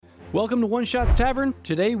Welcome to One Shots Tavern.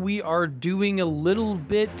 Today we are doing a little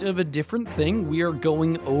bit of a different thing. We are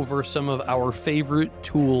going over some of our favorite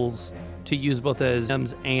tools to use both as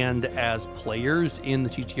DMs and as players in the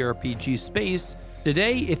TTRPG space.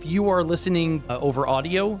 Today, if you are listening over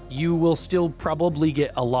audio, you will still probably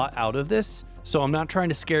get a lot out of this. So I'm not trying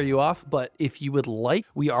to scare you off, but if you would like,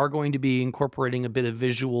 we are going to be incorporating a bit of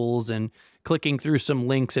visuals and clicking through some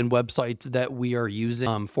links and websites that we are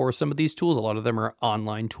using for some of these tools. A lot of them are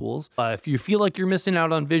online tools. If you feel like you're missing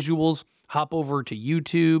out on visuals, hop over to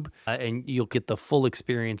YouTube and you'll get the full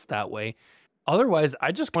experience that way. Otherwise,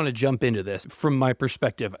 I just want to jump into this from my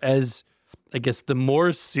perspective as, I guess, the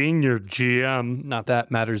more senior GM. Not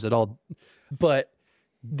that matters at all, but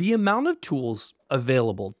the amount of tools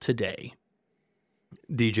available today,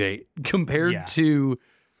 DJ, compared to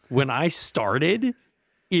when I started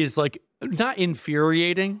is like not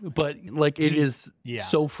infuriating, but like it is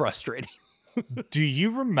so frustrating. Do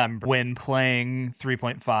you remember when playing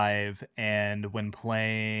 3.5 and when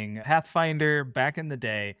playing Pathfinder back in the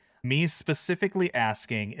day, me specifically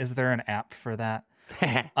asking, is there an app for that?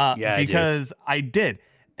 Because I did.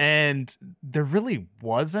 And there really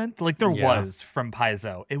wasn't. Like there was from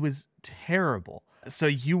Paizo. It was terrible. So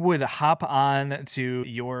you would hop on to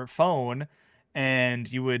your phone and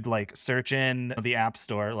you would like search in the app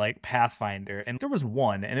store like Pathfinder, and there was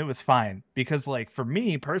one and it was fine because like for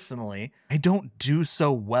me personally, I don't do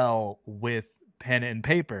so well with pen and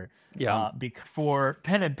paper. For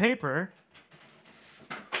pen and paper,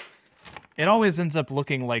 it always ends up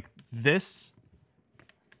looking like this,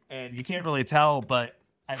 and you can't really tell, but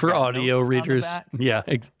for audio readers,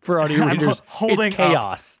 for audio readers, it's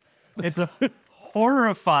chaos. It's a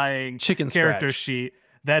horrifying chicken character scratch sheet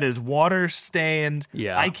that is water stained.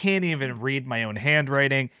 I can't even read my own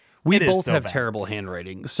handwriting. We both have terrible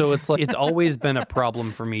handwriting, so it's like it's always been a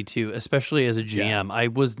problem for me too, especially as a GM. I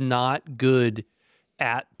was not good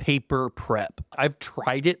at paper prep. I've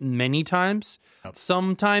tried it many times.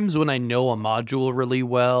 Sometimes when I know a module really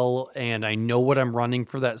well and I know what I'm running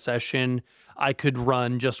for that session, I could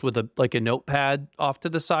run just with a notepad off to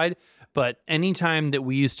the side. But anytime that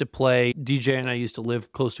we used to play, DJ and I used to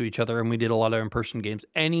live close to each other and we did a lot of in-person games.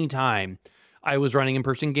 Anytime I was running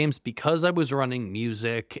in-person games, because I was running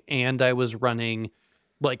music and I was running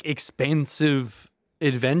like expensive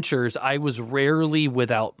adventures, I was rarely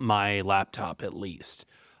without my laptop at least.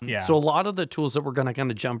 So a lot of the tools that we're going to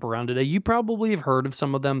kind of jump around today, you probably have heard of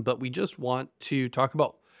some of them, but we just want to talk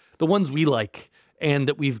about the ones we like and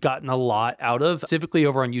that we've gotten a lot out of. Specifically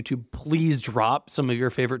over on YouTube, please drop some of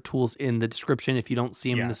your favorite tools in the description if you don't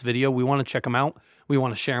see them in this video. We want to check them out. We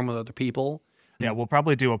want to share them with other people. Yeah, we'll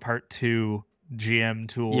probably do a part 2 GM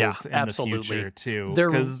tools in the future too,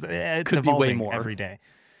 because it's evolving way more every day.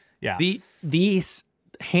 These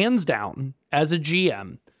hands down, as a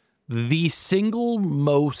GM, the single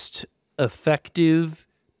most effective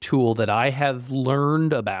tool that I have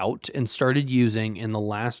learned about and started using in the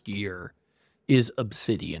last year is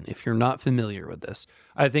Obsidian. If you're not familiar with this,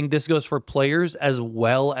 I think this goes for players as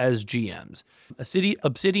well as GMs.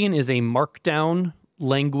 Obsidian is a markdown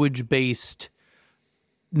language-based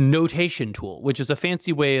notation tool, which is a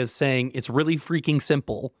fancy way of saying it's really freaking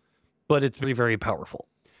simple, but it's very, very powerful.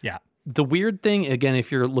 The weird thing, again,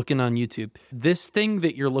 if you're looking on YouTube, this thing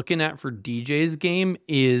that you're looking at for DJ's game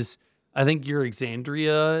is, I think, your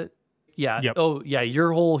Exandria.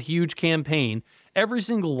 Your whole huge campaign. Every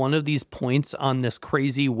single one of these points on this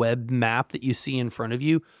crazy web map that you see in front of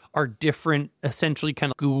you are different, essentially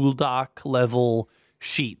kind of Google Doc level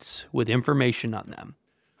sheets with information on them.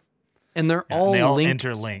 And they all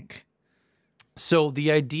interlink. So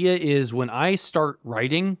the idea is when I start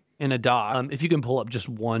writing in a doc, if you can pull up just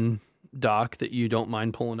one doc that you don't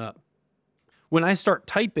mind pulling up. When I start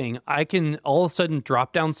typing, I can all of a sudden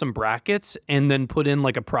drop down some brackets and then put in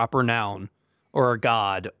like a proper noun or a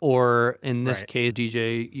god, or in this case,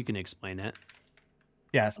 DJ, you can explain it.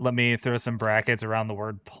 Yes, let me throw some brackets around the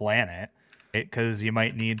word planet, because you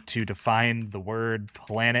might need to define the word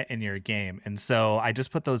planet in your game. And so I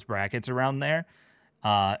just put those brackets around there.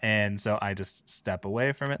 And so I just step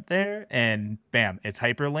away from it there and bam, it's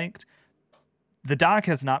hyperlinked. The doc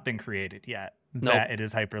has not been created yet that it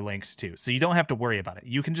is hyperlinked to. So you don't have to worry about it.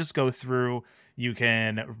 You can just go through, you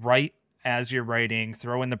can write as you're writing,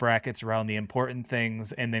 throw in the brackets around the important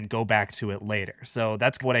things, and then go back to it later. So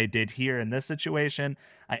that's what I did here in this situation.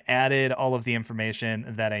 I added all of the information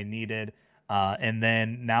that I needed. And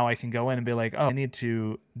then now I can go in and be like, I'm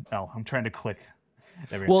trying to click.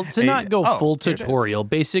 Well, to not go full tutorial,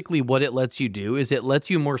 basically what it lets you do is it lets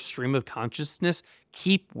you more stream of consciousness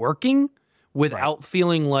keep working without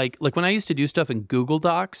feeling like when I used to do stuff in Google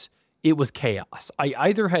Docs, it was chaos. I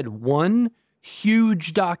either had one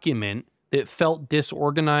huge document that felt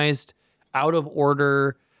disorganized, out of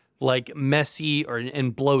order, like messy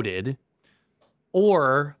and bloated,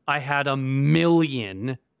 or I had a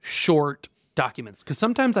million short documents. Because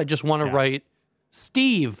sometimes I just want to write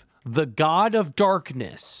Steve, the god of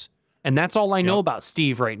darkness. And that's all I know about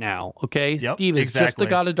Steve right now. Okay. Steve is just the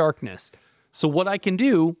god of darkness. So what I can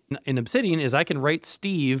do in Obsidian is I can write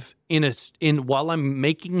Steve in while I'm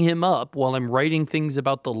making him up, while I'm writing things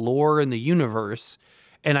about the lore and the universe,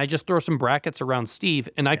 and I just throw some brackets around Steve,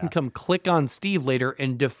 and I can come click on Steve later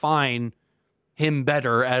and define him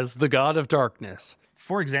better as the god of darkness.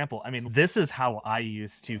 For example, I mean, this is how I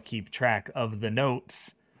used to keep track of the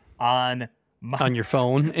notes on your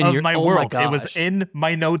phone of my world. It was in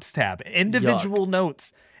my notes tab, individual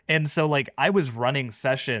notes. And so like I was running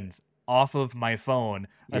sessions off of my phone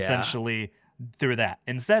essentially through that.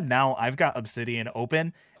 Instead, now I've got Obsidian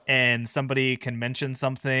open and somebody can mention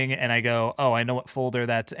something and I go, oh, I know what folder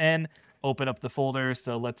that's in. Open up the folder.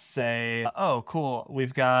 So let's say, oh, cool.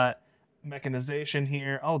 We've got mechanization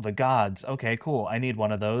here. Oh, the gods. Okay, cool. I need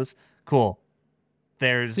one of those. Cool.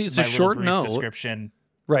 There's it's my a short brief note description.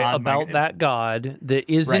 Right, about that god that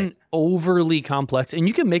isn't overly complex. And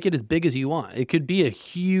you can make it as big as you want. It could be a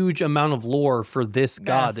huge amount of lore for this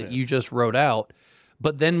god that you just wrote out.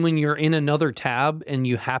 But then when you're in another tab and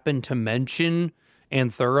you happen to mention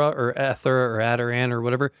Anthura or Ether or Adaran or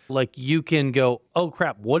whatever, like you can go, oh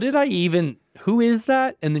crap, who is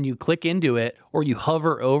that? And then you click into it or you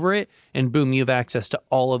hover over it and boom, you have access to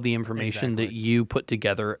all of the information that you put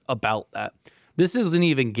together about that. This isn't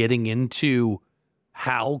even getting into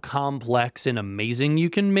how complex and amazing you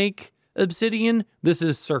can make Obsidian. This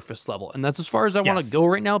is surface level. And that's as far as I want to go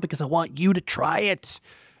right now because I want you to try it.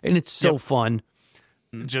 And it's so fun.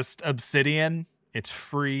 Just Obsidian. It's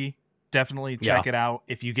free. Definitely check it out.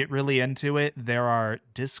 If you get really into it, there are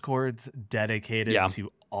Discords dedicated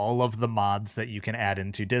to all of the mods that you can add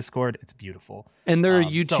into Discord. It's beautiful. And there are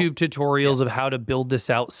YouTube tutorials of how to build this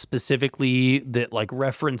out specifically that like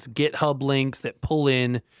reference GitHub links that pull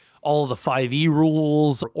in all the 5e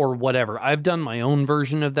rules or whatever. I've done my own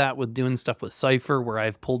version of that with doing stuff with Cypher where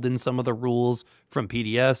I've pulled in some of the rules from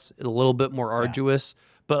PDS. A little bit more arduous,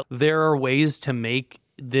 but there are ways to make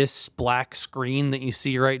this black screen that you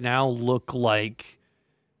see right now look like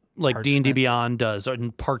D&D Beyond does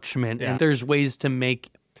on Parchment. And there's ways to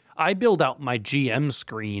make... I build out my GM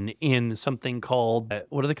screen in something called...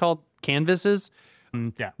 what are they called? Canvases?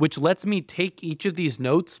 Which lets me take each of these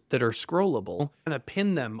notes that are scrollable and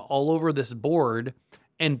pin them all over this board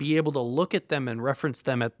and be able to look at them and reference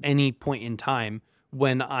them at any point in time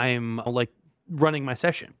when I'm like running my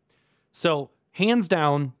session. So hands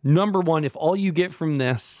down, number one, if all you get from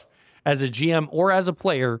this as a GM or as a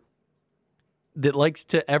player that likes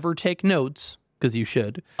to ever take notes, because you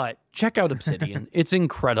should, check out Obsidian. It's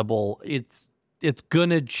incredible. It's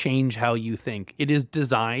gonna change how you think. It is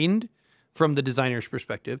designed from the designer's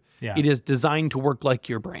perspective. It is designed to work like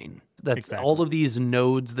your brain. That's all of these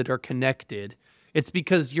nodes that are connected. It's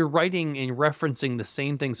because you're writing and referencing the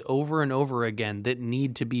same things over and over again that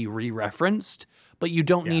need to be re-referenced, but you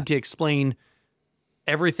don't need to explain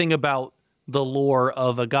everything about the lore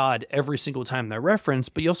of a god every single time they're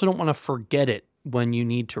referenced, but you also don't want to forget it when you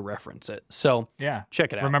need to reference it. So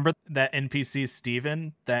check it out. Remember that NPC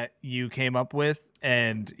Steven that you came up with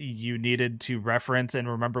and you needed to reference and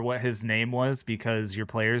remember what his name was because your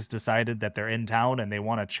players decided that they're in town and they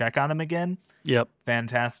want to check on him again? Yep.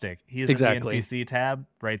 Fantastic. He's in the NPC tab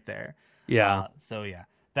right there. So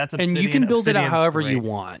that's Obsidian. And you can build it out however you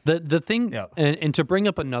want. The thing, and to bring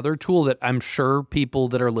up another tool that I'm sure people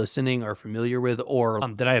that are listening are familiar with or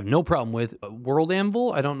that I have no problem with, World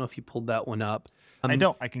Anvil. I don't know if you pulled that one up. I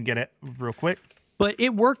don't. I can get it real quick. But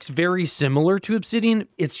it works very similar to Obsidian.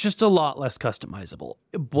 It's just a lot less customizable.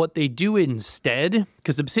 What they do instead,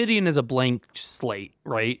 because Obsidian is a blank slate,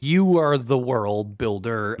 right? You are the world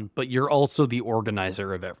builder, but you're also the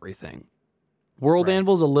organizer of everything. World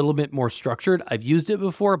Anvil is a little bit more structured. I've used it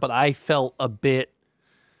before, but I felt a bit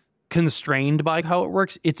constrained by how it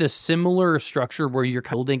works. It's a similar structure where you're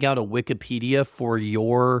building out a Wikipedia for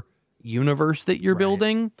your universe that you're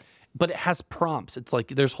building, but it has prompts. It's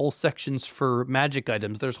like there's whole sections for magic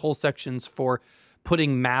items. There's whole sections for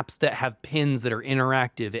putting maps that have pins that are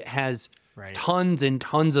interactive. It has tons and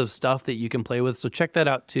tons of stuff that you can play with. So check that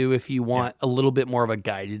out too if you want a little bit more of a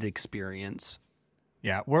guided experience.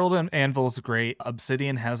 Yeah, World Anvil is great.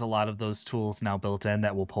 Obsidian has a lot of those tools now built in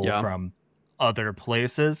that will pull from other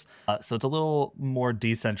places. So it's a little more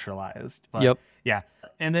decentralized. But yeah.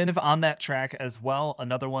 And then if on that track as well,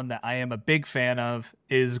 another one that I am a big fan of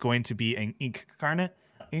is going to be an Incarnate.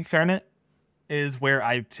 Incarnate is where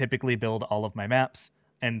I typically build all of my maps.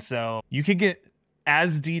 And so you could get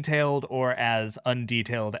as detailed or as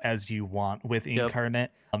undetailed as you want with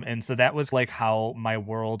Incarnate. And so that was like how my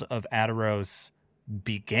world of Aderos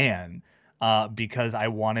began, because I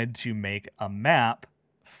wanted to make a map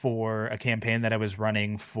for a campaign that I was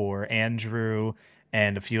running for Andrew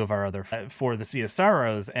and a few of our other for the Sea of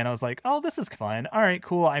Sorrows. And I was like, oh, this is fun. All right,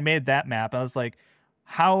 cool. I made that map. I was like,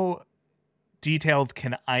 how detailed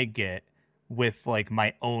can I get with like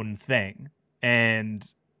my own thing? And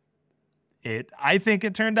I think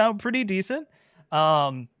it turned out pretty decent.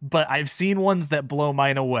 But I've seen ones that blow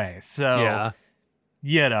mine away. So,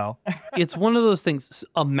 It's one of those things.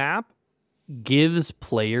 A map gives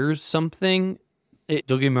players something.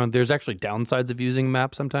 Don't get me wrong, there's actually downsides of using a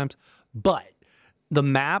map sometimes, but the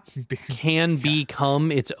map can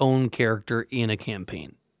become its own character in a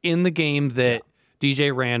campaign. In the game that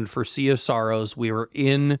DJ ran for Sea of Sorrows, we were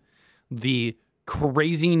in the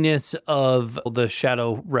craziness of the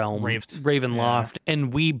Shadow Realm, Ravenloft,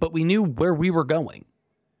 and we knew where we were going.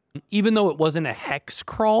 Even though it wasn't a hex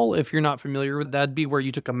crawl, if you're not familiar with that, that'd be where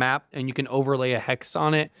you took a map and you can overlay a hex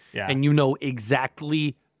on it, and you know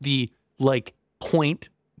exactly the like point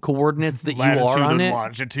coordinates that you are on it.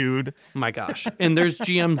 Longitude. My gosh. And there's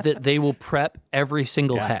GMs that they will prep every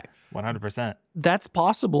single hex. 100%. That's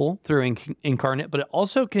possible through Incarnate, but it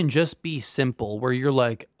also can just be simple where you're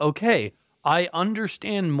like, okay, I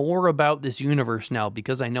understand more about this universe now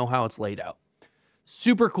because I know how it's laid out.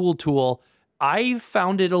 Super cool tool. I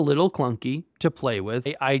found it a little clunky to play with.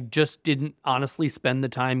 I just didn't honestly spend the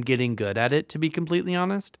time getting good at it, to be completely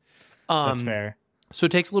honest. That's fair. So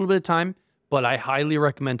it takes a little bit of time, but I highly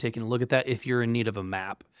recommend taking a look at that if you're in need of a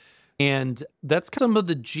map. And that's some of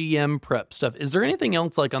the GM prep stuff. Is there anything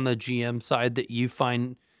else like on the GM side that you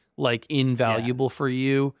find like invaluable for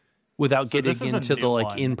you without getting into the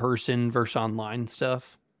like in-person versus online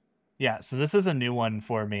stuff? Yeah, so this is a new one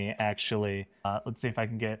for me, actually. Let's see if I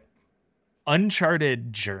can get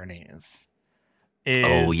Uncharted Journeys is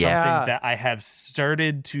something that I have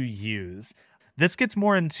started to use. This gets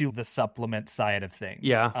more into the supplement side of things.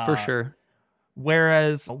 Yeah, for sure.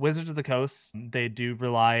 Whereas Wizards of the Coast, they do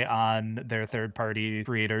rely on their third-party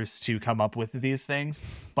creators to come up with these things.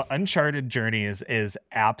 But Uncharted Journeys is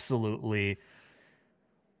absolutely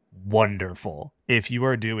wonderful if you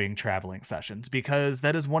are doing traveling sessions, because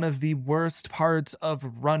that is one of the worst parts of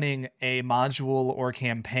running a module or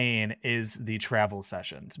campaign is the travel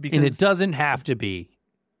sessions. And it doesn't have to be.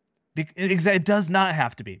 It does not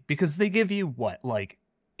have to be, because they give you like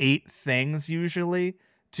 8 things usually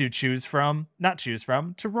to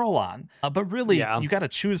to roll on. But really, you got to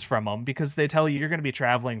choose from them because they tell you you're going to be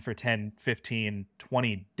traveling for 10, 15,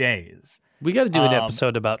 20 days. We got to do an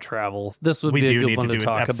episode about travel. This would be a good one to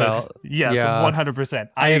talk about. Yes, 100%.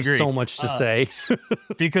 I agree. Have so much to say.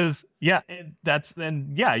 Because that's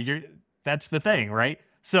the thing, right?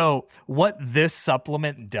 So what this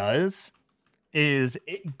supplement does is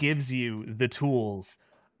it gives you the tools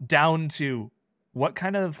down to what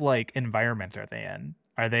kind of like environment are they in?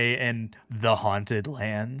 Are they in the haunted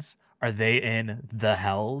lands? Are they in the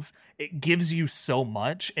hells? It gives you so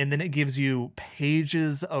much, and then it gives you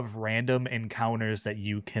pages of random encounters that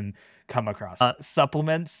you can come across.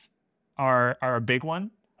 Supplements are a big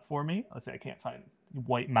one for me. Let's see, I can't find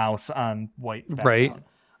white mouse on white background. Right.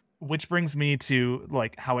 Which brings me to,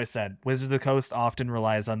 like how I said, Wizards of the Coast often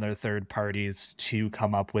relies on their third parties to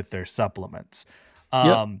come up with their supplements.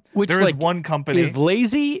 Which there is one company is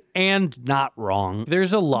lazy and not wrong.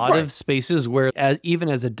 There's a lot of spaces where even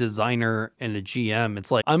as a designer and a GM, it's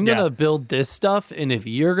like, I'm going to build this stuff. And if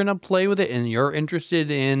you're going to play with it and you're interested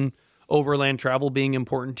in overland travel being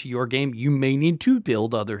important to your game, you may need to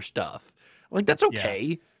build other stuff. Like, that's okay.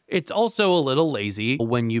 Yeah. It's also a little lazy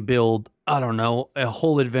when you build, I don't know, a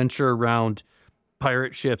whole adventure around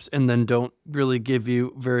pirate ships and then don't really give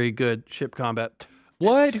you very good ship combat.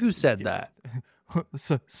 What? Who said that?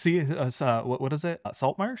 So what is it?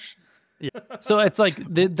 Saltmarsh? Yeah. So it's like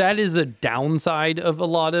that is a downside of a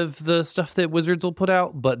lot of the stuff that Wizards will put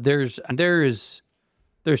out, but there's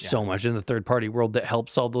so much in the third party world that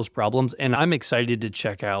helps solve those problems, and I'm excited to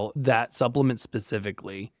check out that supplement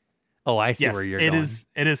specifically. Oh, I see where you're going.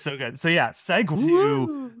 It is so good. So seg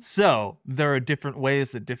 2. So there are different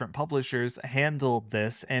ways that different publishers handle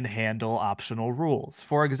this and handle optional rules.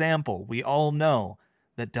 For example, we all know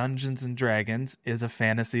that Dungeons and Dragons is a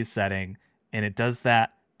fantasy setting, and it does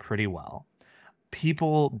that pretty well.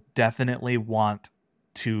 People definitely want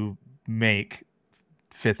to make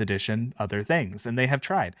 5th edition other things, and they have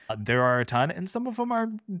tried. There are a ton, and some of them are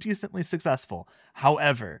decently successful.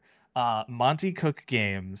 However, Monty Cook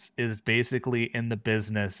Games is basically in the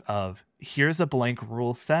business of, here's a blank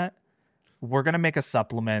rule set. We're going to make a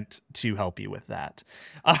supplement to help you with that.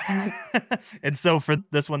 And so for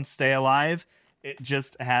this one, Stay Alive, it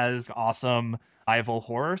just has awesome survival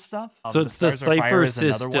horror stuff. So it's the Stars Are Fire cipher is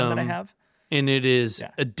another one that I system, have. and it is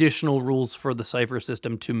additional rules for the cipher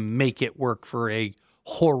system to make it work for a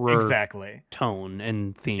horror tone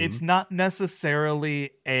and theme. It's not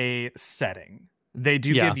necessarily a setting. They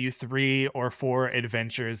do give you 3 or 4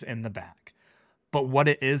 adventures in the back. But what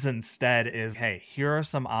it is instead is, hey, here are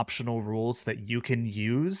some optional rules that you can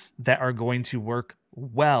use that are going to work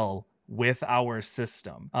well with our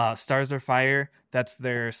system. Stars Are Fire, that's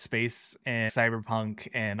their space and cyberpunk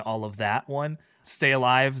and all of that one. Stay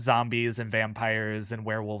Alive, zombies and vampires and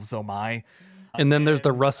werewolves, oh my. And then there's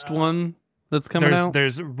the Rust one that's coming out.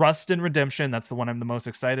 There's Rust and Redemption. That's the one I'm the most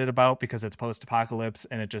excited about because it's post-apocalypse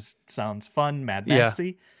and it just sounds fun, Mad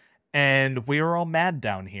Maxy. And We Are All Mad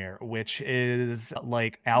Down Here, which is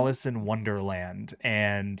like Alice in Wonderland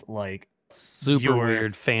and like super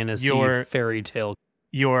weird fantasy fairy tale.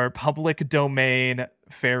 Your public domain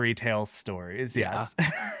fairy tale stories. Yes.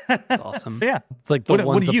 That's awesome. Yeah. It's like the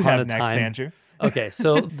what do you upon have a next, time. Andrew? Okay,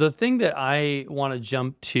 so the thing that I want to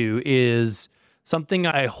jump to is something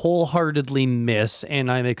I wholeheartedly miss,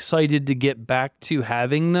 and I'm excited to get back to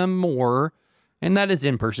having them more, and that is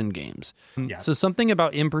in-person games. Yes. So something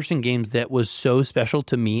about in-person games that was so special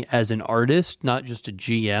to me as an artist, not just a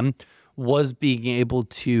GM, was being able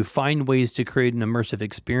to find ways to create an immersive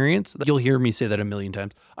experience. You'll hear me say that a million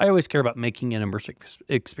times. I always care about making an immersive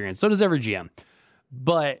experience. So does every GM.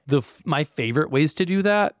 But my favorite ways to do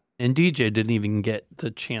that, and DJ didn't even get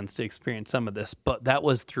the chance to experience some of this, but that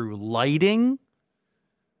was through lighting,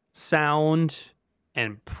 sound,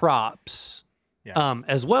 and props,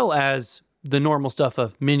 as well as the normal stuff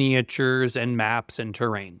of miniatures and maps and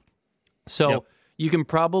terrain. So you can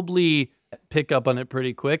probably pick up on it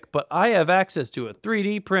pretty quick, but I have access to a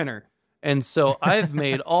 3D printer. And so I've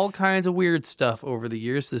made all kinds of weird stuff over the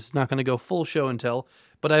years. This is not going to go full show and tell,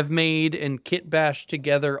 but I've made and kit bashed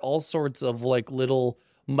together all sorts of like little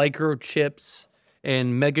microchips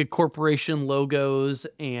and mega corporation logos,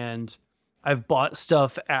 and I've bought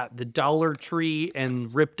stuff at the Dollar Tree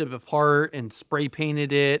and ripped it apart and spray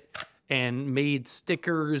painted it and made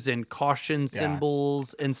stickers and caution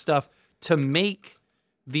symbols and stuff to make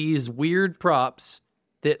these weird props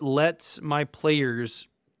that lets my players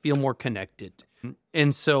feel more connected.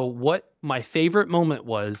 And so what my favorite moment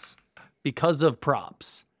was, because of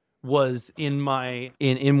props, was in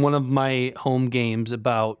one of my home games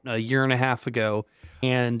about a year and a half ago,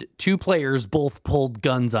 and 2 players both pulled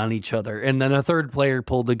guns on each other, and then a third player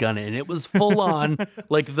pulled a gun in. It was full on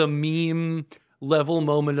like the meme level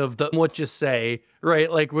moment of the what you say,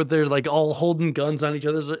 right? Like where they're like all holding guns on each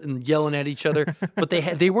other and yelling at each other, but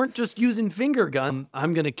they weren't just using finger gun.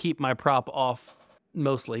 I'm gonna keep my prop off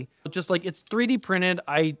mostly. Just like it's 3D printed.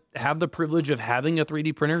 I have the privilege of having a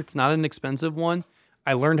 3D printer. It's not an expensive one.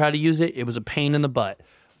 I learned how to use it. It was a pain in the butt,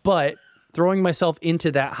 but throwing myself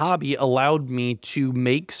into that hobby allowed me to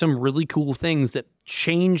make some really cool things that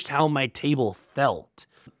changed how my table felt.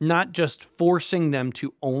 Not just forcing them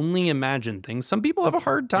to only imagine things. Some people have a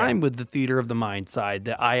hard time with the theater of the mind side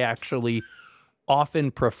that I actually often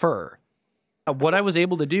prefer. What I was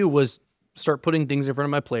able to do was start putting things in front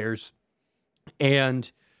of my players,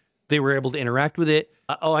 and they were able to interact with it.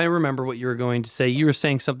 I remember what you were going to say. You were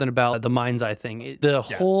saying something about the mind's eye thing. The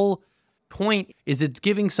whole point is it's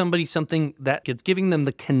giving somebody something that it's giving them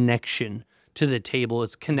the connection to the table.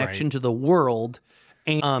 It's connection to the world.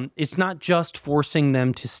 And it's not just forcing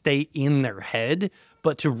them to stay in their head,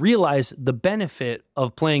 but to realize the benefit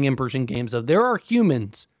of playing in-person games of there are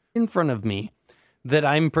humans in front of me that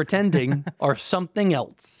I'm pretending are something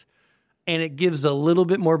else. And it gives a little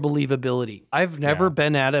bit more believability. I've never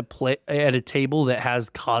been at a table that has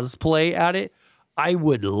cosplay at it. I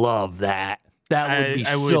would love that. That would be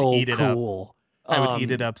so cool. I would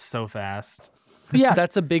eat it up so fast. Yeah,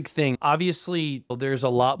 that's a big thing. Obviously, there's a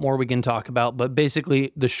lot more we can talk about, but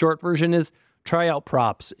basically the short version is try out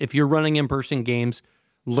props. If you're running in-person games,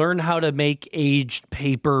 learn how to make aged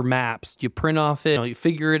paper maps. You print off it, you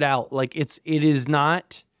figure it out. Like it is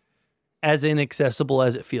not as inaccessible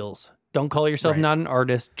as it feels. Don't call yourself not an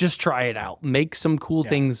artist. Just try it out. Make some cool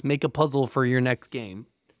things. Make a puzzle for your next game.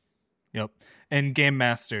 Yep. And game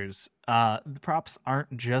masters, the props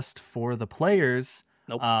aren't just for the players.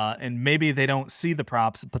 Nope. And maybe they don't see the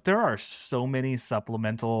props, but there are so many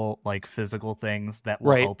supplemental like physical things that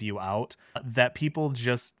will help you out that people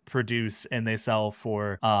just produce and they sell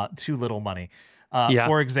for too little money.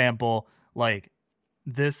 For example, like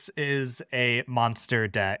this is a monster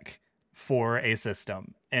deck for a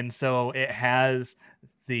system. And so it has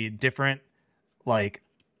the different like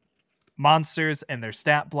monsters and their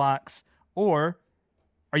stat blocks. Or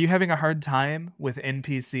are you having a hard time with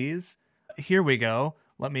NPCs? Here we go.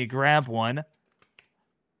 Let me grab one.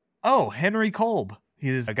 Oh, Henry Kolb.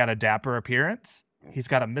 He's got a dapper appearance. He's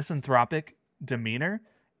got a misanthropic demeanor.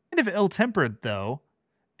 Kind of ill-tempered, though.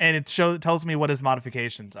 And it tells me what his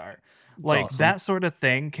modifications are. Like, awesome. That sort of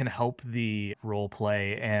thing can help the role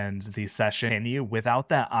play and the session continue without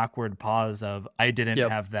that awkward pause of, I didn't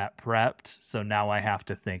have that prepped, so now I have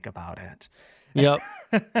to think about it. Yep.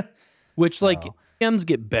 Which, like, GMs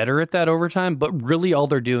get better at that over time, but really all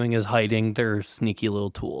they're doing is hiding their sneaky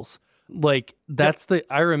little tools. Like, that's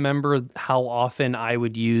I remember how often I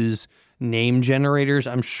would use name generators.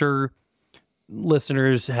 I'm sure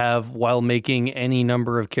listeners have, while making any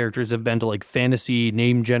number of characters, have been to like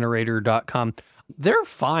fantasynamegenerator.com. They're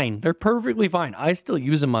fine. They're perfectly fine. I still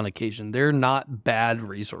use them on occasion. They're not bad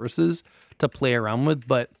resources to play around with,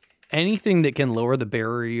 but anything that can lower the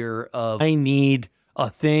barrier of, I need a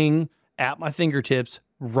thing at my fingertips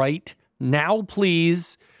right now,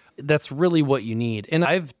 please. That's really what you need. And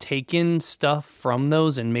I've taken stuff from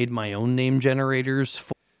those and made my own name generators,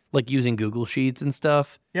 for, like using Google Sheets and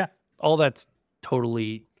stuff. Yeah. All that's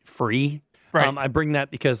totally free. Right. I bring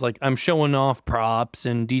that because like I'm showing off props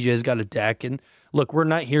and DJ's got a deck. And look, we're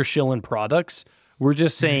not here shilling products. We're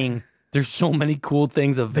just saying there's so many cool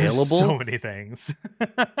things available. There's so many things.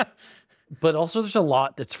 But also there's a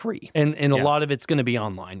lot that's free. And a lot of it's going to be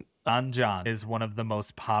online. John is one of the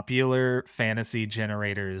most popular fantasy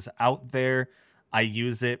generators out there. I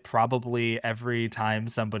use it probably every time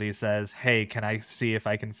somebody says, hey, can I see if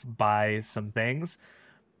I can buy some things?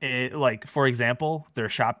 Like, for example, their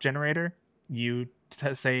shop generator, you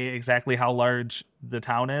say exactly how large the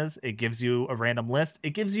town is. It gives you a random list.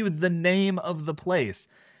 It gives you the name of the place.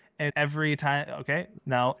 And every time, okay,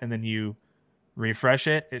 now, and then you refresh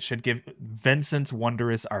it. It should give Vincent's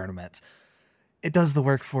Wondrous Armaments. It does the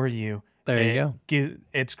work for you. There you go.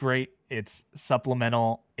 It's great. It's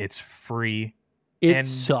supplemental. It's free. It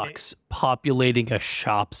sucks populating a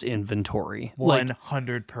shop's inventory.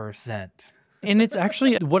 100%. And it's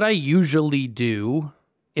actually what I usually do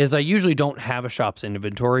is I usually don't have a shop's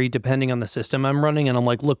inventory depending on the system I'm running. And I'm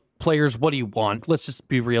like, look, players, what do you want? Let's just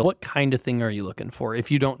be real. What kind of thing are you looking for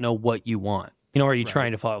if you don't know what you want? You know, are you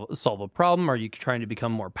trying to solve a problem? Are you trying to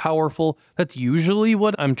become more powerful? That's usually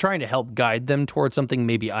what I'm trying to help guide them towards, something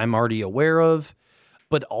maybe I'm already aware of.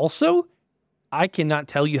 But also, I cannot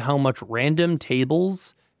tell you how much random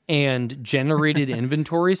tables and generated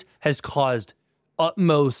inventories has caused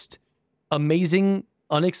utmost amazing,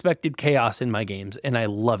 unexpected chaos in my games, and I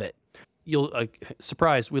love it. You'll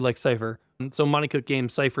surprise, we like Cypher. So Monte Cook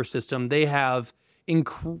Games Cypher system, they have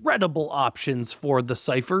incredible options for the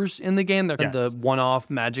ciphers in the game. They're the one-off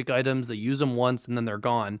magic items. They use them once and then they're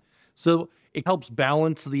gone. So it helps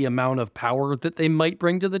balance the amount of power that they might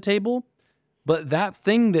bring to the table. But that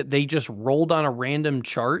thing that they just rolled on a random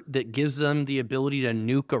chart that gives them the ability to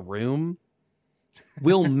nuke a room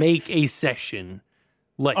will make a session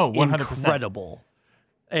like 100%. Incredible.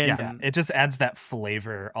 And it just adds that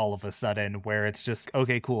flavor all of a sudden where it's just,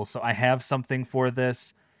 okay, cool. So I have something for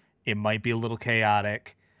this. It might be a little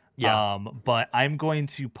chaotic. But I'm going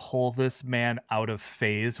to pull this man out of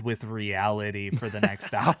phase with reality for the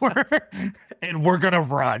next hour. And we're going to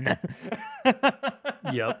run.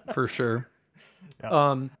 Yep, for sure.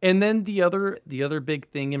 Yep. And then the other big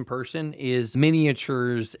thing in person is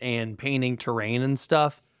miniatures and painting terrain and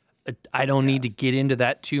stuff. I don't need to get into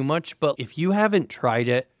that too much, but if you haven't tried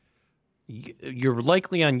it, you're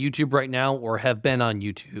likely on YouTube right now or have been on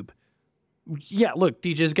YouTube. Yeah, look,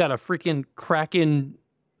 DJ's got a freaking Kraken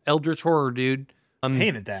Eldritch Horror dude.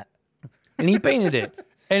 Painted that. And he painted it.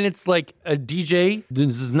 And it's like a DJ,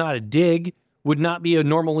 this is not a dig, would not be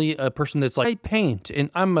normally a person that's like, I paint,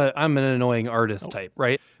 and I'm an annoying artist type,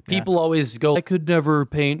 right? People always go, I could never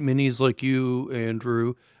paint minis like you,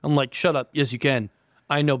 Andrew. I'm like, shut up. Yes, you can.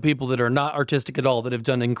 I know people that are not artistic at all that have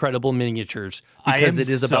done incredible miniatures because it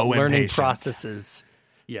is about learning processes.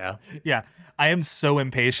 Yeah. Yeah. I am so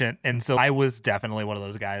impatient. And so I was definitely one of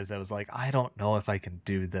those guys that was like, I don't know if I can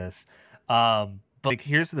do this. But like,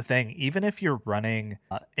 here's the thing. Even if you're running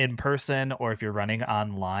in person or if you're running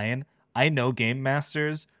online, I know game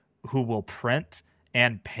masters who will print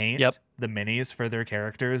and paint the minis for their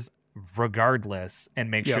characters regardless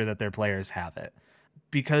and make sure that their players have it.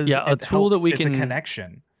 Because a tool that we can, it's a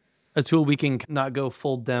connection. A tool we can not go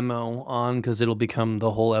full demo on because it'll become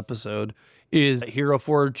the whole episode is Hero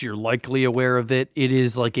Forge. You're likely aware of it. It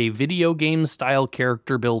is like a video game style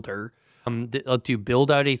character builder that lets you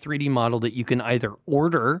build out a 3D model that you can either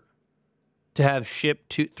order to have shipped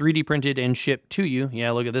to 3D printed and shipped to you.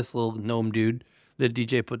 Yeah, look at this little gnome dude that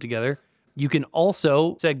DJ put together. You can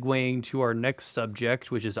also, segueing to our next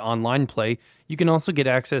subject, which is online play, you can also get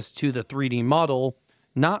access to the 3D model,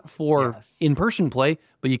 not for in-person play,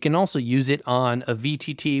 but you can also use it on a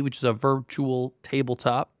VTT, which is a virtual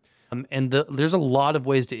tabletop. There's a lot of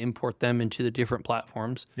ways to import them into the different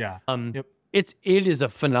platforms. Yeah. It is a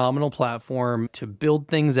phenomenal platform to build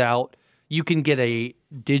things out. You can get a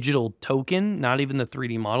digital token, not even the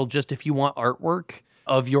 3D model, just if you want artwork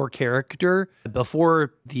of your character.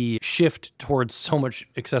 Before the shift towards so much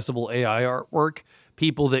accessible AI artwork,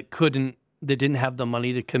 people that didn't have the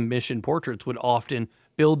money to commission portraits would often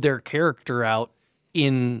build their character out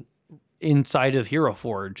inside of Hero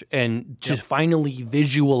Forge and to finally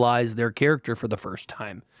visualize their character for the first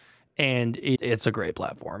time. And it's a great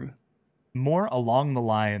platform. More along the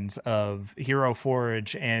lines of Hero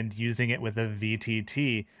Forge and using it with a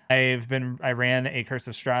VTT. I ran a Curse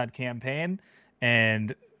of Strahd campaign,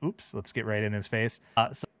 and let's get right in his face.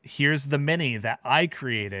 So here's the mini that I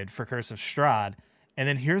created for Curse of Strahd, and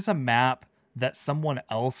then here's a map that someone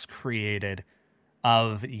else created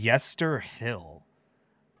of Yester Hill.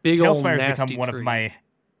 Tailspire's become one of my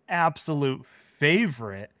absolute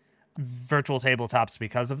favorite virtual tabletops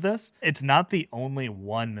because of this. It's not the only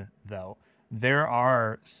one, though. There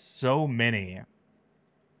are so many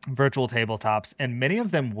virtual tabletops, and many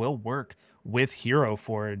of them will work with Hero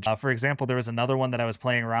Forge. For example, there was another one that I was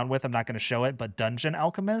playing around with. I'm not going to show it, but Dungeon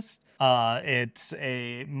Alchemist. It's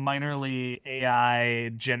a minorly AI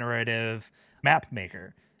generative map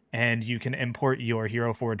maker, and you can import your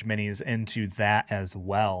Hero Forge minis into that as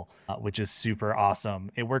well, which is super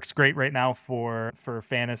awesome. It works great right now for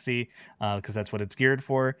fantasy because that's what it's geared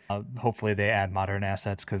for. Hopefully they add modern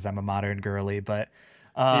assets because I'm a modern girly, but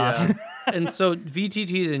yeah. And so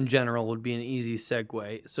VTTs in general would be an easy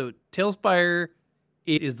segue. So Tailspire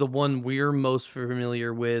is the one we're most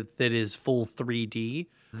familiar with that is full 3D.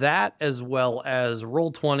 That, as well as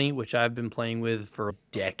Roll20, which I've been playing with for a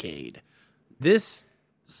decade. This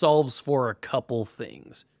solves for a couple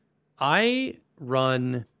things. I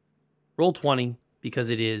run Roll20 because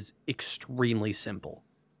it is extremely simple.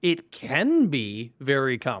 It can be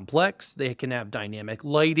very complex. They can have dynamic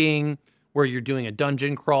lighting where you're doing a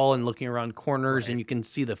dungeon crawl and looking around corners and you can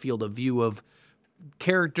see the field of view of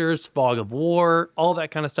characters, fog of war, all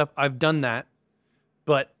that kind of stuff. I've done that.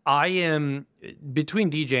 But I am, between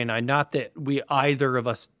DJ and I, not that we either of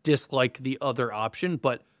us dislike the other option,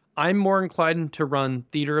 but I'm more inclined to run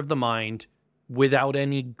Theater of the Mind without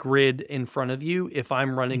any grid in front of you if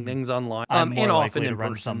I'm running things online. I'm more and likely often to in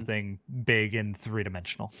run person. something big and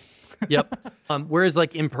three-dimensional. Yep. Whereas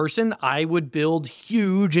like in person, I would build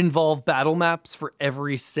huge involved battle maps for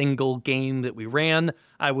every single game that we ran.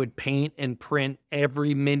 I would paint and print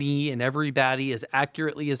every mini and every baddie as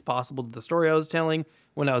accurately as possible to the story I was telling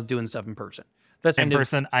when I was doing stuff in person. That's in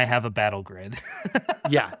person. I have a battle grid.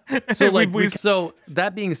 Yeah. So like so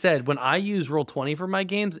that being said, when I use Roll20 for my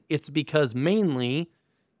games, it's because mainly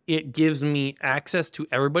it gives me access to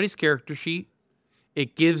everybody's character sheet.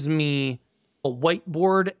 It gives me a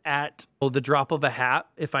whiteboard at the drop of a hat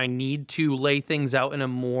if I need to lay things out in a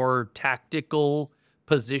more tactical,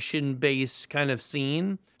 position-based kind of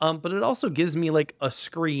scene. But it also gives me like a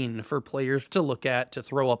screen for players to look at, to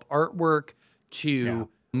throw up artwork, to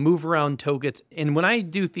move around tokens. And when I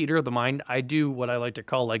do Theater of the Mind, I do what I like to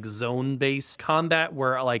call like zone-based combat,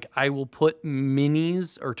 where like I will put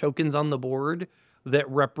minis or tokens on the board that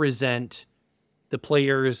represent the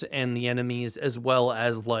players and the enemies, as well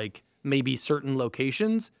as like maybe certain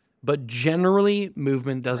locations. But generally,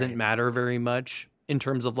 movement doesn't matter very much in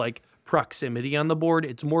terms of like proximity on the board.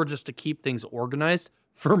 It's more just to keep things organized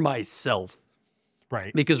for myself.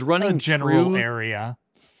 Right. Because running a general area.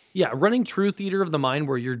 Yeah, running true Theater of the Mind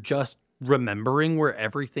where you're just remembering where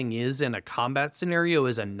everything is in a combat scenario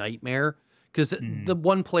is a nightmare. Because the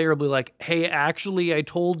one player will be like, hey, actually, I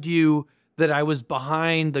told you that I was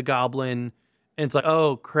behind the goblin. And it's like,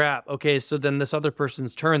 oh, crap. Okay, so then this other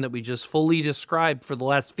person's turn that we just fully described for the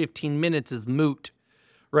last 15 minutes is moot,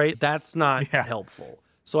 right? That's not helpful.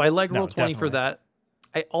 So I like Roll20 for that.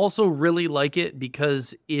 I also really like it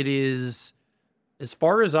because it is, as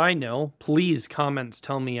far as I know, please comments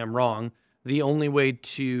tell me I'm wrong, the only way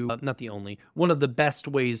to, not the only, one of the best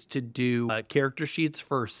ways to do character sheets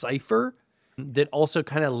for Cypher that also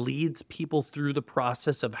kind of leads people through the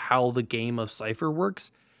process of how the game of Cypher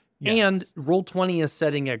works. And Roll20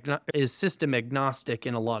 is system agnostic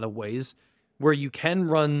in a lot of ways, where you can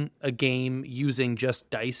run a game using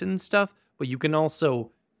just dice and stuff, but you can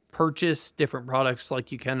also purchase different products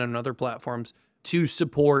like you can on other platforms to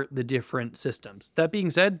support the different systems. That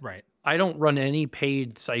being said, I don't run any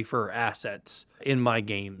paid Cypher assets in my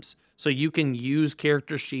games. So you can use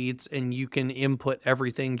character sheets and you can input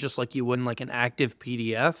everything just like you would in like an active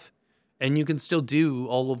PDF. And you can still do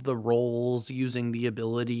all of the roles using the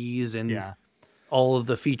abilities and all of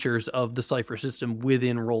the features of the Cypher system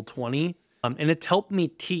within Roll20. And it's helped me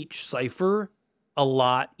teach Cypher a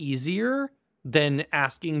lot easier than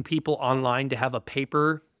asking people online to have a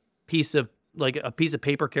piece of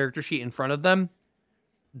paper character sheet in front of them.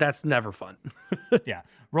 That's never fun. Yeah.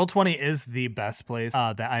 Roll20 is the best place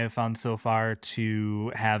that I have found so far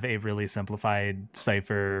to have a really simplified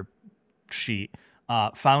Cypher sheet.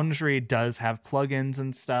 Foundry does have plugins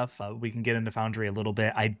and stuff. We can get into Foundry a little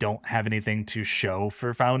bit. I don't have anything to show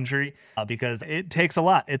for Foundry because it takes a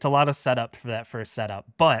lot. It's a lot of setup for that first setup,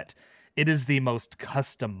 but it is the most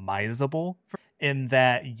customizable in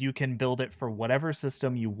that you can build it for whatever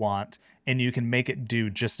system you want and you can make it do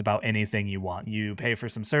just about anything you want. You pay for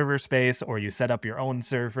some server space or you set up your own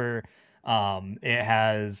server. It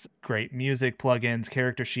has great music plugins,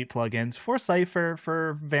 character sheet plugins for Cypher,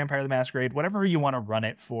 for Vampire the Masquerade, whatever you want to run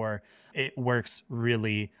it for. It works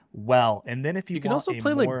really well. And then if you can also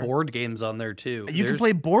play like board games on there too. You can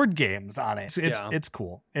play board games on it. It's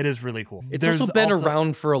cool. It is really cool. It's also been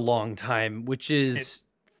around for a long time, which is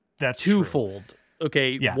that's twofold. True.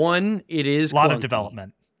 Okay, yes. One, it is a lot clunky. of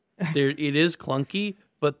development. It is clunky,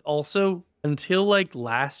 but also until like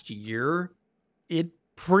last year, it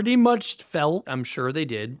pretty much felt, I'm sure they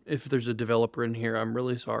did. If there's a developer in here, I'm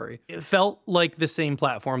really sorry. It felt like the same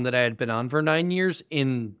platform that I had been on for 9 years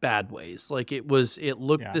in bad ways. Like it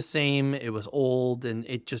looked the same. It was old and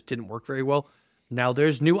it just didn't work very well. Now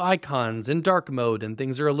there's new icons in dark mode and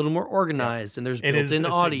things are a little more organized and there's built-in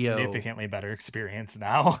audio. Significantly better experience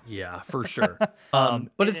now. Yeah, for sure.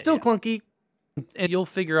 But it's still clunky and you'll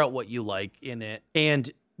figure out what you like in it.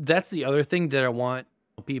 And that's the other thing that I want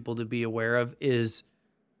people to be aware of is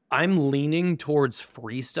I'm leaning towards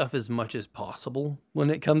free stuff as much as possible when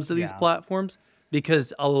it comes to these platforms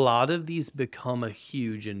because a lot of these become a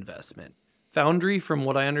huge investment. Foundry, from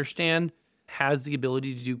what I understand, has the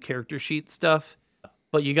ability to do character sheet stuff,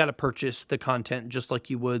 but you got to purchase the content just like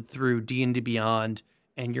you would through D&D Beyond,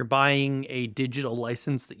 and you're buying a digital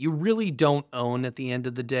license that you really don't own at the end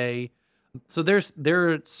of the day. So there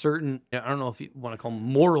are certain, I don't know if you want to call them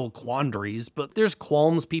moral quandaries, but there's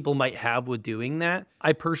qualms people might have with doing that.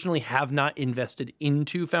 I personally have not invested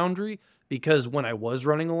into Foundry because when I was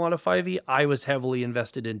running a lot of 5e, I was heavily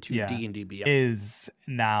invested into D&D Beyond. Is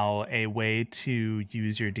now a way to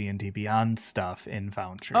use your D&D Beyond stuff in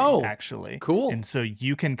Foundry, actually. Cool. And so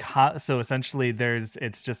you can, so essentially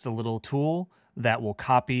it's just a little tool that will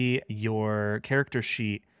copy your character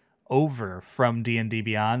sheet over from D&D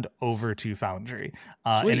Beyond over to Foundry.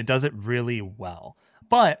 And it does it really well.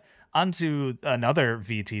 But onto another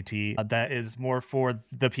VTT that is more for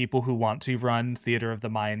the people who want to run Theater of the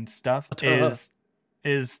Mind stuff is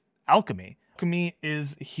Alchemy. Alchemy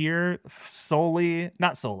is here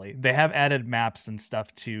not solely. They have added maps and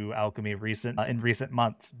stuff to Alchemy in recent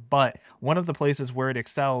months, but one of the places where it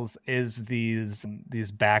excels is these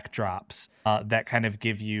backdrops that kind of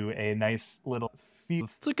give you a nice little feel.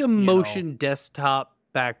 It's like a motion desktop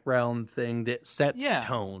background thing that sets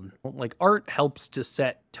tone. Like art helps to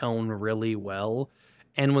set tone really well,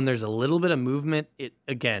 and when there's a little bit of movement,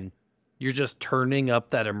 you're just turning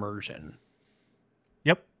up that immersion.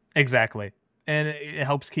 Yep, exactly. And it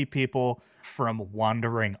helps keep people from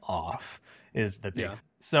wandering off is the big.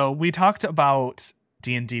 So we talked about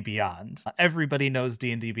D&D Beyond. Everybody knows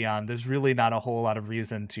D&D Beyond. There's really not a whole lot of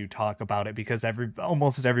reason to talk about it because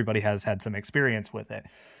almost everybody has had some experience with it.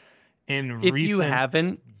 If you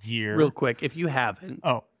haven't, real quick, it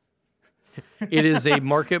is a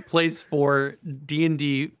marketplace for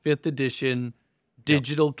D&D 5th edition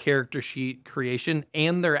digital character sheet creation,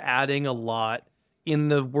 and they're adding a lot in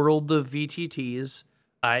the world of VTTs.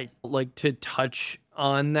 I like to touch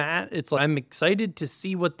on that. It's like I'm excited to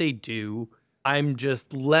see what they do. I'm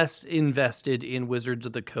just less invested in Wizards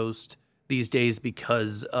of the Coast these days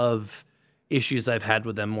because of issues I've had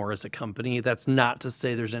with them more as a company. That's not to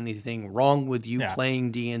say there's anything wrong with you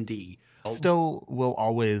playing D&D. Still will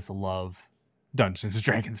always love Dungeons &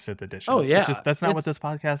 Dragons 5th edition. Oh, yeah. That's not what this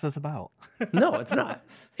podcast is about. No, it's not.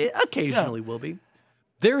 It occasionally will be.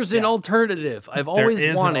 There's an alternative. I've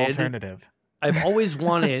always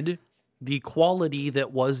wanted the quality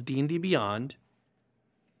that was D&D Beyond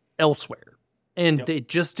elsewhere. And it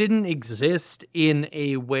just didn't exist in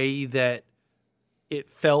a way that it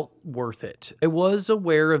felt worth it. I was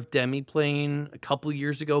aware of Demiplane a couple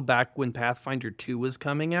years ago, back when Pathfinder 2 was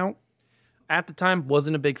coming out. At the time,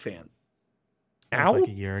 wasn't a big fan. That was like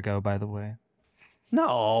a year ago, by the way.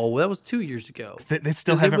 No, that was 2 years ago. They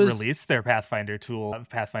still 'Cause it haven't was- released their Pathfinder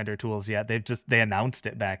tools yet. They announced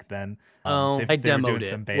it back then. I They were demoed doing it,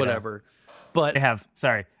 some beta. whatever. But They have.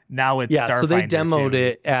 Sorry, now it's yeah, so they Starfinder demoed 2.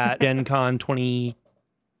 it at Gen Con 20.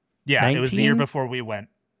 Yeah, it was the year 19? before we went.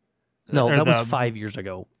 No, Or that was 5 years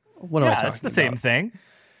ago. What am I Yeah, talking it's the same about? thing.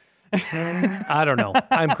 I don't know.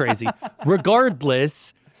 I'm crazy.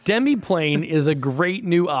 Regardless, Demiplane is a great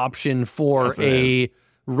new option for Yes, it a is.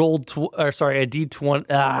 a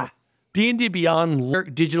D20 D&D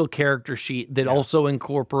Beyond digital character sheet that also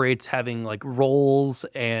incorporates having like rolls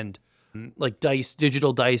and like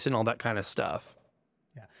digital dice and all that kind of stuff.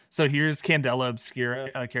 Yeah. So here's Candela Obscura,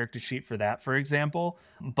 a character sheet for that, for example.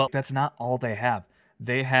 But that's not all they have.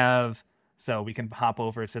 They have, so we can hop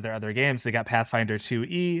over to their other games. They got Pathfinder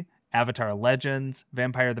 2E, Avatar Legends,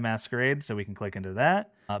 Vampire the Masquerade. So we can click into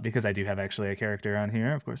that because I do have actually a character on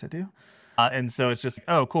here. Of course I do. And so it's just,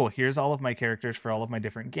 oh, cool. Here's all of my characters for all of my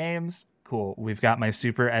different games. Cool. We've got my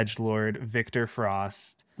super edgelord, Victor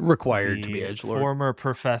Frost. Required to be edgelord. Former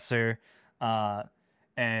professor.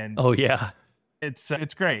 And Oh, yeah.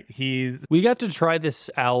 it's great. We got to try this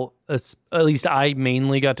out. At least I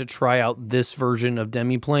mainly got to try out this version of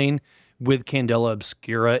Demiplane with Candela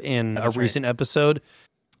Obscura in a recent episode.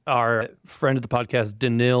 Our friend of the podcast,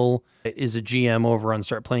 Danil, is a GM over on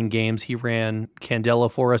Start Playing Games. He ran Candela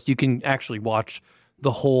for us. You can actually watch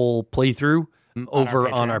the whole playthrough over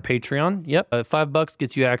on our Patreon. Yep. $5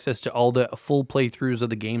 gets you access to all the full playthroughs of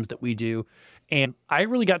the games that we do. And I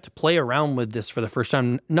really got to play around with this for the first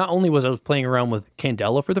time. Not only was I playing around with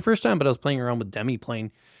Candela for the first time, but I was playing around with Demiplane.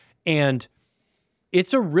 And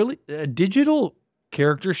it's a digital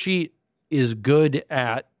character sheet is good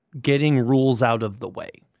at getting rules out of the way.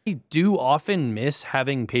 I do often miss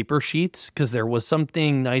having paper sheets because there was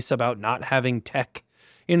something nice about not having tech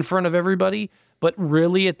in front of everybody. But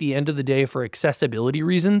really, at the end of the day, for accessibility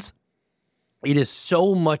reasons, it is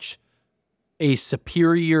so much a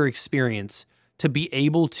superior experience to be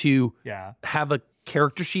able to have a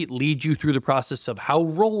character sheet lead you through the process of how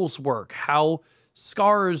rolls work, how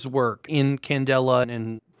scars work in Candela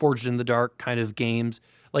and Forged in the Dark kind of games.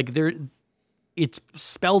 Like it's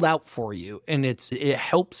spelled out for you, and it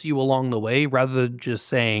helps you along the way rather than just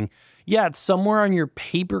saying, yeah, it's somewhere on your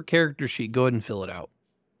paper character sheet. Go ahead and fill it out.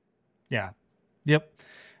 Yeah. Yep.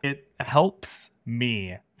 It helps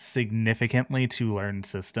me significantly to learn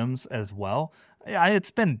systems as well. It's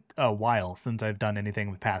been a while since I've done anything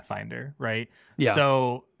with Pathfinder, right? Yeah.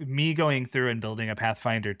 So me going through and building a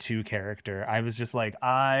Pathfinder 2 character, I was just like,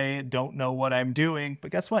 I don't know what I'm doing. But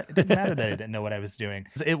guess what? It didn't matter that I didn't know what I was doing.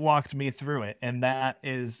 It walked me through it. And that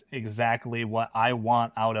is exactly what I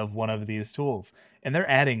want out of one of these tools. And they're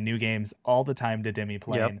adding new games all the time to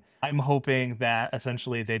Demiplane. Yep. I'm hoping that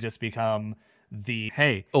essentially they just become the,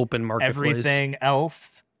 hey, open marketplace. Everything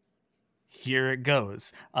else, here it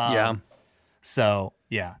goes. So,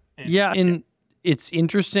 yeah. And it's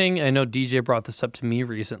interesting. I know DJ brought this up to me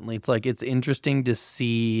recently. It's like, it's interesting to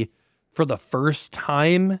see for the first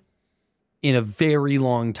time in a very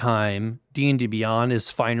long time, D&D Beyond is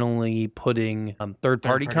finally putting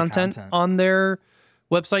third-party content on their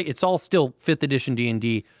website. It's all still 5th edition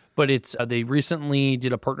D&D, but it's they recently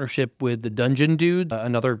did a partnership with the Dungeon Dudes,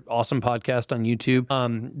 another awesome podcast on YouTube.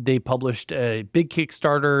 They published a big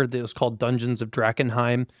Kickstarter that was called Dungeons of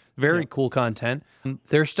Drakkenheim. Very cool content.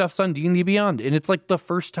 Their stuff's on D&D Beyond, and it's like the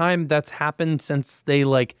first time that's happened since they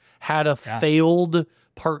like had a failed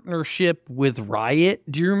partnership with Riot.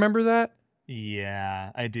 Do you remember that?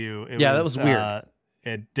 Yeah, I do. That was weird.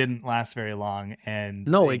 It didn't last very long, and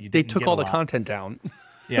they took all the content down.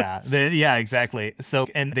 Yeah, exactly. So,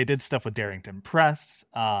 and they did stuff with Darrington Press.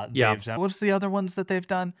 They've done, what's the other ones that they've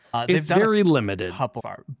done? It's very limited.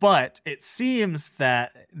 But it seems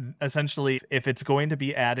that essentially, if it's going to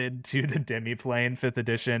be added to the Demiplane 5th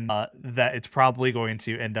edition, that it's probably going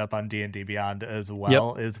to end up on D&D Beyond as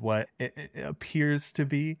well, is what it appears to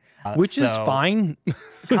be. Which is fine.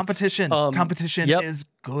 Competition is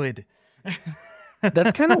good.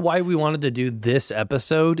 That's kind of why we wanted to do this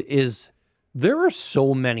episode is there are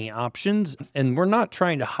so many options, and we're not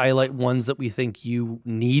trying to highlight ones that we think you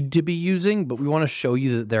need to be using, but we want to show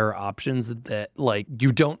you that there are options that like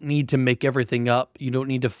you don't need to make everything up. You don't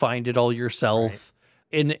need to find it all yourself.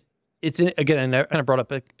 Right. And it's, again, I kind of brought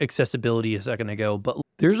up accessibility a second ago, but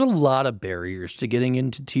there's a lot of barriers to getting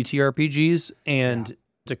into TTRPGs, and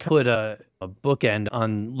to put a bookend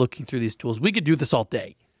on looking through these tools, we could do this all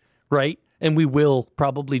day, right? And we will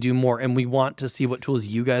probably do more, and we want to see what tools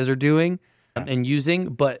you guys are doing and using.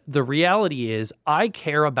 But the reality is I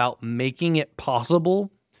care about making it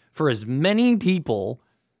possible for as many people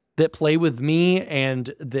that play with me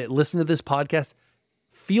and that listen to this podcast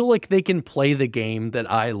feel like they can play the game that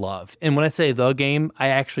I love. And when I say the game,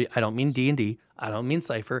 I don't mean D&D. I don't mean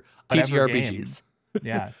Cypher. Whatever TTRPGs.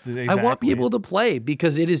 Yeah, exactly. I want people to play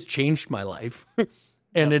because it has changed my life.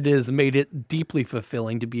 And it has made it deeply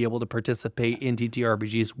fulfilling to be able to participate in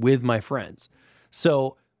TTRPGs with my friends.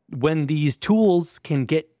 So when these tools can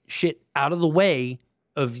get shit out of the way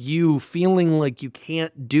of you feeling like you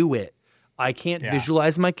can't do it, I can't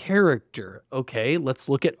visualize my character. Okay, let's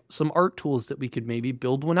look at some art tools that we could maybe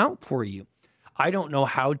build one out for you. I don't know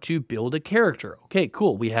how to build a character. Okay,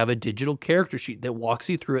 cool. We have a digital character sheet that walks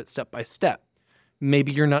you through it step by step.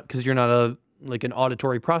 Maybe you're not, because you're not an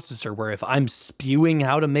auditory processor where if I'm spewing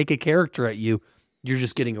how to make a character at you, you're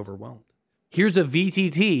just getting overwhelmed. Here's a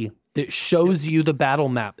VTT that shows you the battle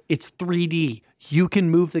map. It's 3D. You can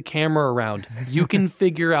move the camera around. You can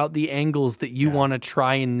figure out the angles that you want to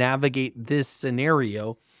try and navigate this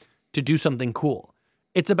scenario to do something cool.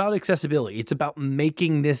 It's about accessibility. It's about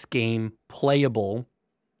making this game playable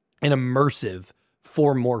and immersive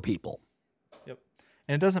for more people.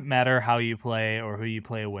 And it doesn't matter how you play or who you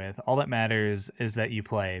play with. All that matters is that you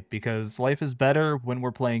play, because life is better when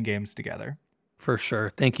we're playing games together. For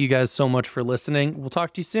sure. Thank you guys so much for listening. We'll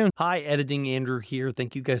talk to you soon. Hi, Editing Andrew here.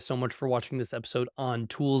 Thank you guys so much for watching this episode on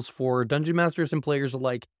tools for Dungeon Masters and players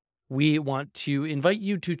alike. We want to invite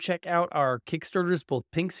you to check out our Kickstarters, both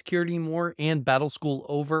Pink Security More and Battle School,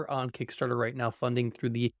 over on Kickstarter right now, funding through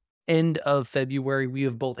the end of February. We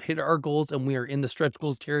have both hit our goals and we are in the stretch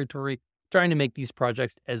goals territory, trying to make these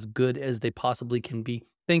projects as good as they possibly can be.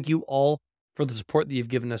 Thank you all for the support that you've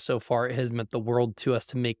given us so far. It has meant the world to us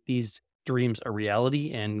to make these dreams a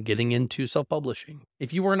reality and getting into self-publishing.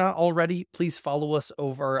 If you are not already, please follow us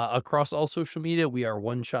over across all social media. We are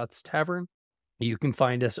One Shots Tavern. You can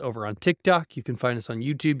find us over on TikTok. You can find us on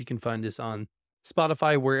YouTube. You can find us on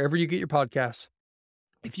Spotify, wherever you get your podcasts.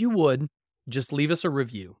 If you would, just leave us a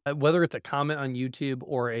review, whether it's a comment on YouTube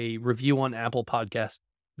or a review on Apple Podcasts.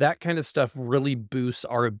 That kind of stuff really boosts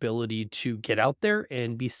our ability to get out there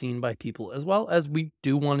and be seen by people, as well as we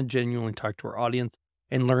do want to genuinely talk to our audience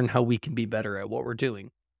and learn how we can be better at what we're doing.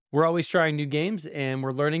 We're always trying new games and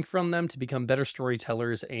we're learning from them to become better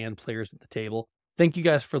storytellers and players at the table. Thank you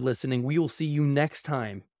guys for listening. We will see you next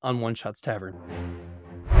time on One Shots Tavern.